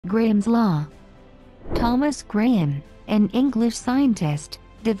Graham's law. Thomas Graham, an English scientist,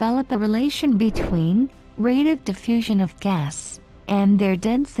 developed a relation between rate of diffusion of gas and their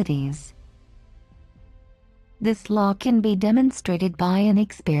densities. This law can be demonstrated by an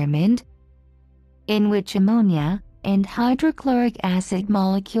experiment in which ammonia and hydrochloric acid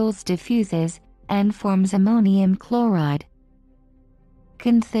molecules diffuses and forms ammonium chloride.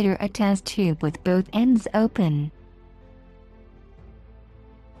 Consider a test tube with both ends open.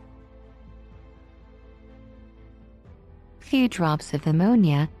 Few drops of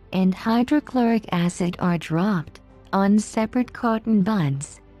ammonia and hydrochloric acid are dropped on separate cotton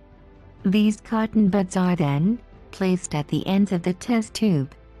buds. These cotton buds are then placed at the ends of the test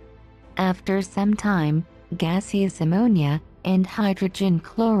tube. After some time, gaseous ammonia and hydrogen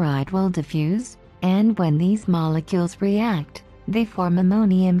chloride will diffuse, and when these molecules react, they form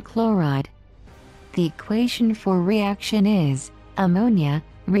ammonium chloride. The equation for reaction is ammonia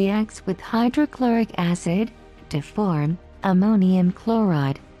reacts with hydrochloric acid to form ammonium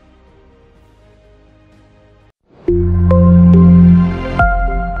chloride.